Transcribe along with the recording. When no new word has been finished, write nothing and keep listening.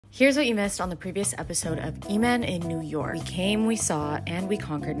Here's what you missed on the previous episode of E-Men in New York. We came, we saw, and we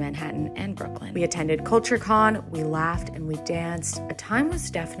conquered Manhattan and Brooklyn. We attended CultureCon, we laughed, and we danced. A time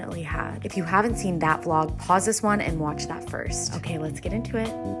was definitely had. If you haven't seen that vlog, pause this one and watch that first. Okay, let's get into it.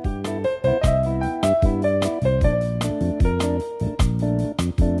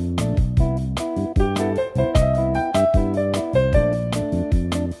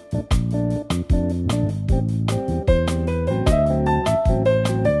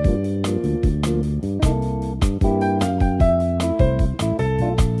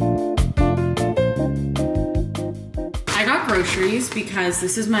 Groceries because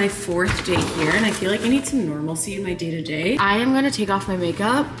this is my 4th day here and I feel like I need some normalcy in my day-to-day. I am gonna take off my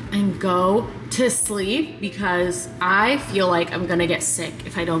makeup and go to sleep because I feel like I'm gonna get sick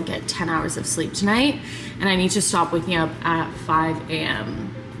if I don't get 10 hours of sleep tonight, and I need to stop waking up at 5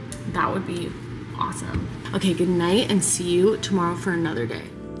 a.m. That would be awesome. Okay, good night and see you tomorrow for another day.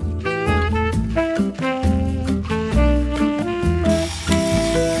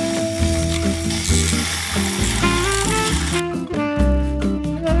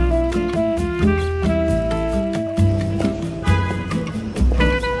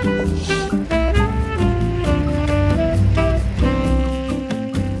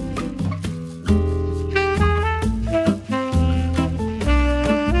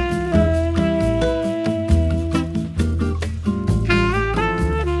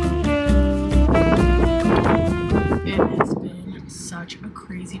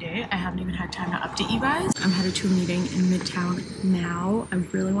 I'm headed to a meeting in Midtown now. I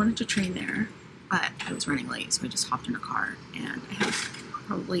really wanted to train there, but I was running late, so I just hopped in a car and I have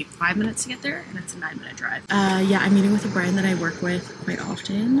probably 5 minutes to get there, and it's a 9-minute drive. Yeah, I'm meeting with a brand that I work with quite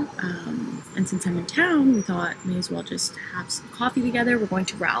often, and since I'm in town, we thought may as well just have some coffee together. We're going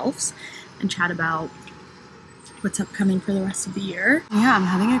to Ralph's and chat about what's upcoming for the rest of the year. Yeah, I'm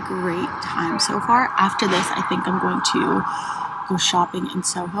having a great time so far. After this, I think I'm going to go shopping in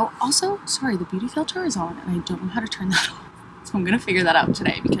Soho. Also, sorry, the beauty filter is on and I don't know how to turn that off. So I'm gonna figure that out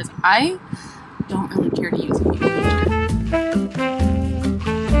today because I don't really care to use a beauty filter.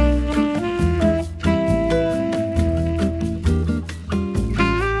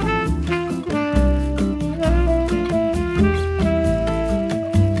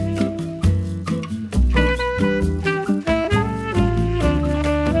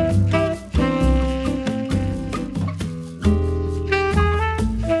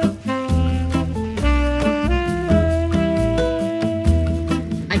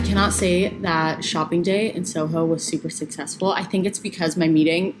 Say that shopping day in Soho was super successful. I think it's because my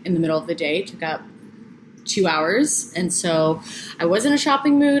meeting in the middle of the day took up 2 hours, and so I was in a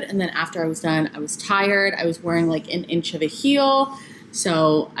shopping mood, and then after I was done, I was tired. I was wearing like an inch of a heel,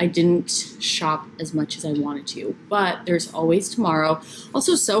 so I didn't shop as much as I wanted to, but there's always tomorrow.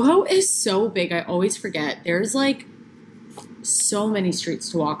 Also, Soho is so big, I always forget. There's like so many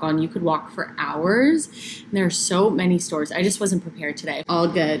streets to walk on. You could walk for hours, and there are so many stores. I just wasn't prepared today. All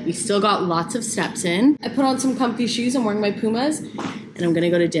good. We still got lots of steps in. I put on some comfy shoes. I'm wearing my Pumas, and I'm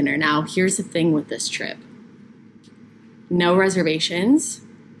gonna go to dinner. Now, here's the thing with this trip. No reservations,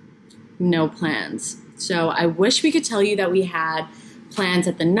 no plans. So I wish we could tell you that we had plans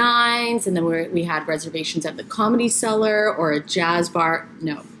at the Nines, and then we had reservations at the Comedy Cellar or a jazz bar.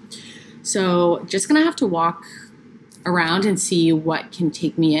 No. So just gonna have to walk around and see what can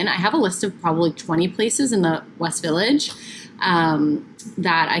take me in. I have a list of probably 20 places in the West Village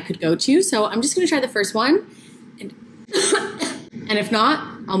that I could go to. So I'm just gonna try the first one. And if not,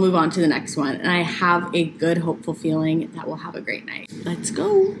 I'll move on to the next one. And I have a good, hopeful feeling that we'll have a great night. Let's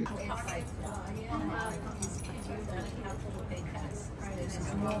go.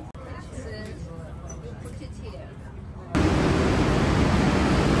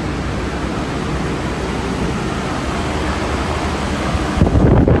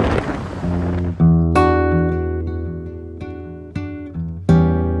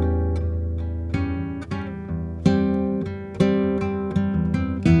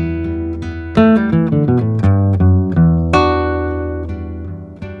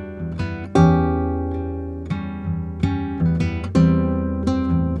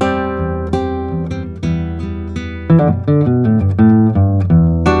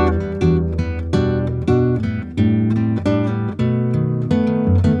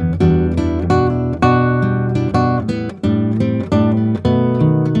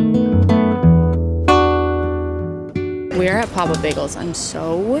 We're at Papa Bagels. I'm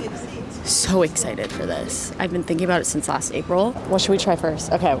so excited for this. I've been thinking about it since last April. What should we try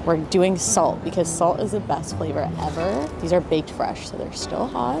first? Okay, we're doing salt because salt is the best flavor ever. These are baked fresh, so they're still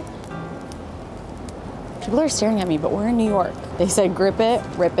hot. People are staring at me, but we're in New York. They said grip it,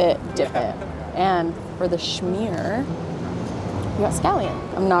 rip it, dip it. And for the schmear, we got scallion.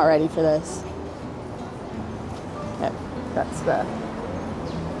 I'm not ready for this. Okay, that's the...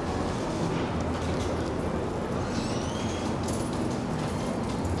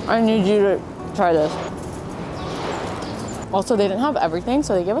 I need you to try this. Also, they didn't have everything,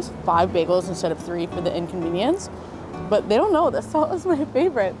 so they gave us 5 bagels instead of 3 for the inconvenience. But they don't know this salt is my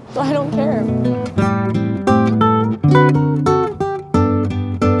favorite, so I don't care.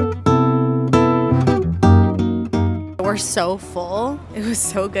 We're so full. It was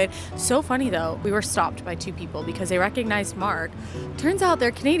so good. So funny though, we were stopped by 2 people because they recognized Mark. Turns out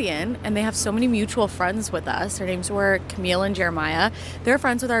they're Canadian and they have so many mutual friends with us. Their names were Camille and Jeremiah. They're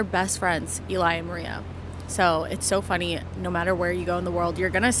friends with our best friends, Eli and Maria. So it's so funny, no matter where you go in the world, you're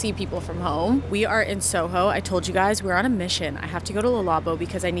gonna see people from home. We are in Soho. I told you guys we're on a mission. I have to go to Le Labo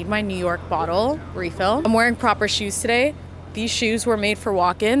because I need my New York bottle refill. I'm wearing proper shoes today. These shoes were made for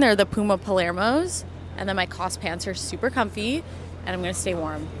walk-in. They're the Puma Palermos. And then my COS pants are super comfy. And I'm gonna stay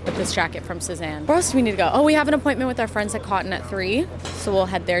warm with this jacket from Suzanne. Where else do we need to go? Oh, we have an appointment with our friends at Cotton at 3. So we'll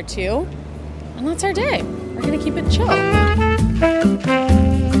head there too. And that's our day. We're gonna keep it chill.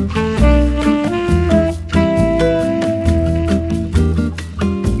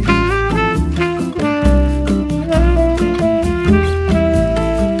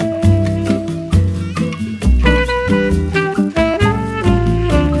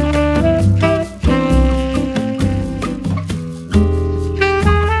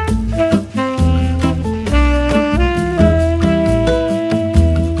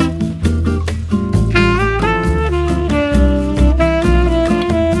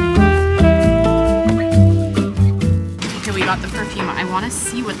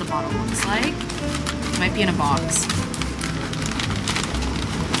 See what the bottle looks like. It might be in a box.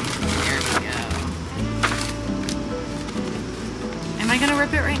 There we go. Am I gonna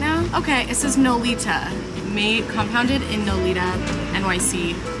rip it right now? Okay, it says Nolita. Made, compounded in Nolita,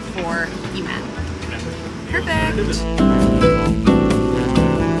 NYC for Eman. Perfect.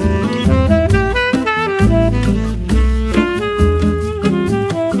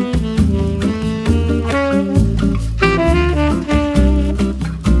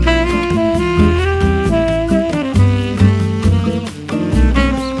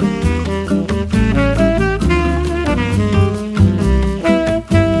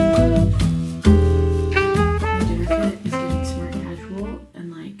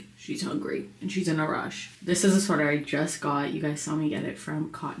 She's in a rush. This is a sweater I just got. You guys saw me get it from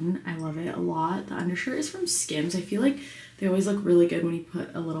Cotton. I love it a lot. The undershirt is from Skims. I feel like they always look really good when you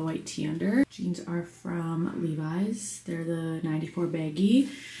put a little white tee under. Jeans are from Levi's. They're the 94 baggy.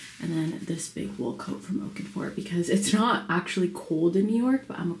 And then this big wool coat from Oakenfort because it's not actually cold in New York,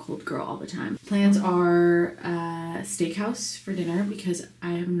 but I'm a cold girl all the time. Plans are steakhouse for dinner because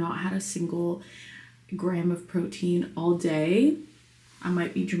I have not had a single gram of protein all day. I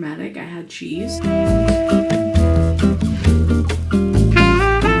might be dramatic. I had cheese. Good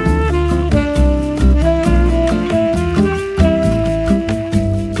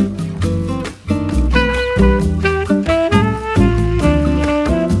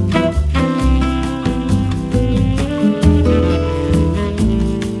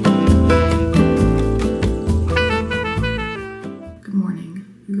morning,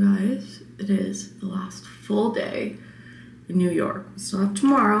 you guys. It is the last full day in New York. We still have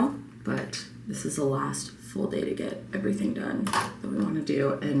tomorrow, but this is the last full day to get everything done that we want to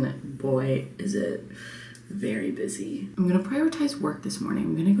do, and boy is it very busy. I'm gonna prioritize work this morning.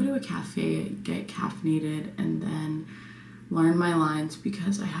 I'm gonna go to a cafe, get caffeinated, and then learn my lines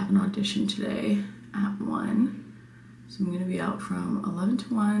because I have an audition today at 1. So I'm gonna be out from 11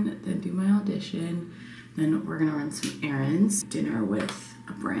 to 1, then do my audition, then we're gonna run some errands, dinner with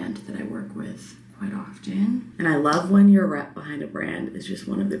a brand that I work with quite often. And I love when your rep behind a brand is just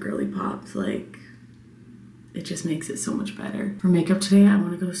one of the girly pops. Like, it just makes it so much better. For makeup today, I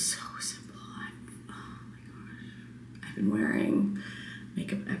want to go so simple. Oh my gosh. I've been wearing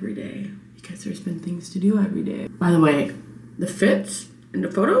makeup every day because there's been things to do every day. By the way, the fits and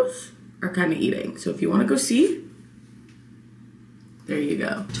the photos are kind of eating. So if you want to go see, there you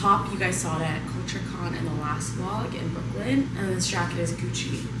go. Top, you guys saw it at CultureCon in the last vlog in Brooklyn. And this jacket is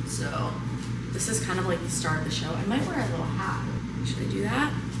Gucci. So this is kind of like the star of the show. I might wear a little hat. Should I do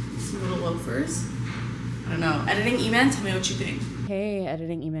that? Some little loafers? I don't know. Editing Eman, tell me what you think. Hey,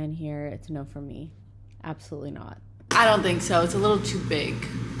 editing Eman here. It's a no from me. Absolutely not. I don't think so. It's a little too big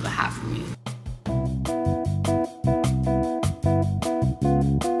of a hat for me.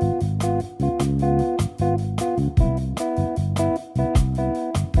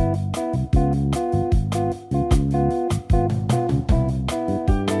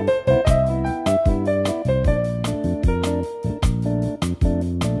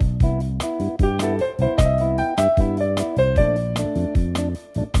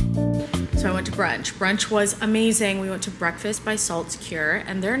 brunch. Brunch was amazing. We went to Breakfast by Salt's Cure,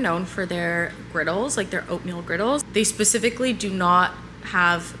 and they're known for their griddles, like their oatmeal griddles. They specifically do not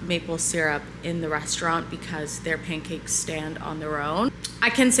have maple syrup in the restaurant because their pancakes stand on their own. I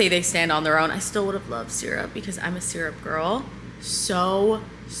can say they stand on their own. I still would have loved syrup because I'm a syrup girl. So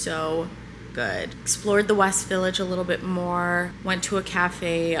good. Explored the West Village a little bit more, went to a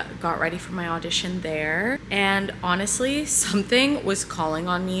cafe, got ready for my audition there, and honestly, something was calling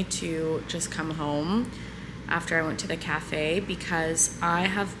on me to just come home after I went to the cafe because I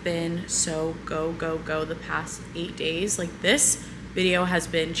have been so go the past 8 days. Like, this video has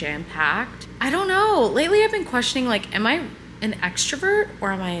been jam-packed. I don't know, lately I've been questioning, like, am I an extrovert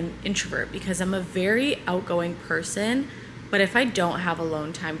or am I an introvert? Because I'm a very outgoing person, but if I don't have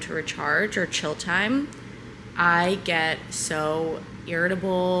alone time to recharge or chill time, I get so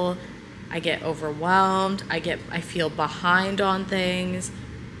irritable, I get overwhelmed, I feel behind on things.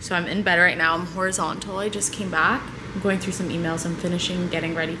 So I'm in bed right now, I'm horizontal, I just came back. I'm going through some emails, I'm finishing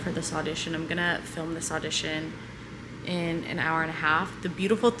getting ready for this audition. I'm gonna film this audition in an hour and a half. The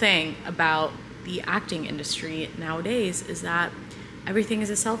beautiful thing about the acting industry nowadays is that everything is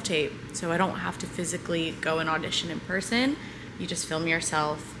a self-tape, so I don't have to physically go and audition in person. You just film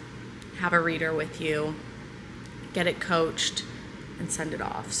yourself, have a reader with you, get it coached, and send it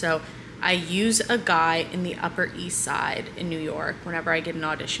off. So I use a guy in the Upper East Side in New York whenever I get an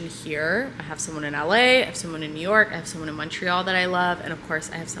audition here. I have someone in LA, I have someone in New York, I have someone in Montreal that I love, and of course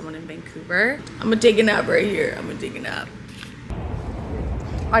I have someone in Vancouver. I'm gonna take a nap right here. I'm gonna take a nap.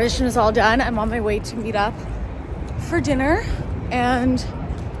 Audition is all done. I'm on my way to meet up for dinner, and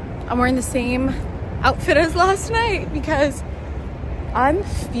I'm wearing the same outfit as last night because I'm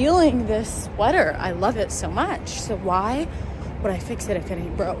feeling this sweater. I love it so much. So why would I fix it if it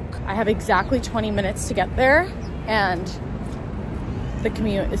ain't broke? I have exactly 20 minutes to get there, and the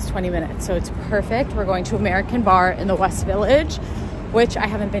commute is 20 minutes, so it's perfect. We're going to American Bar in the West Village, which I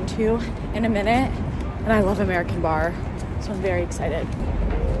haven't been to in a minute, and I love American Bar, so I'm very excited.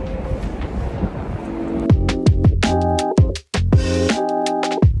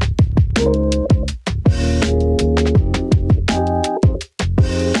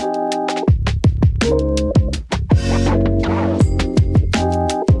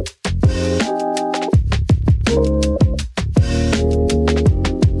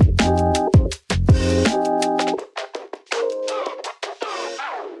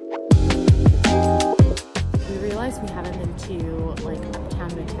 We haven't been to like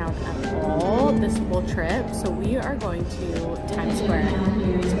uptown Midtown at all this whole trip, so we are going to Times Square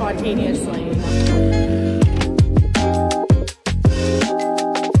spontaneously.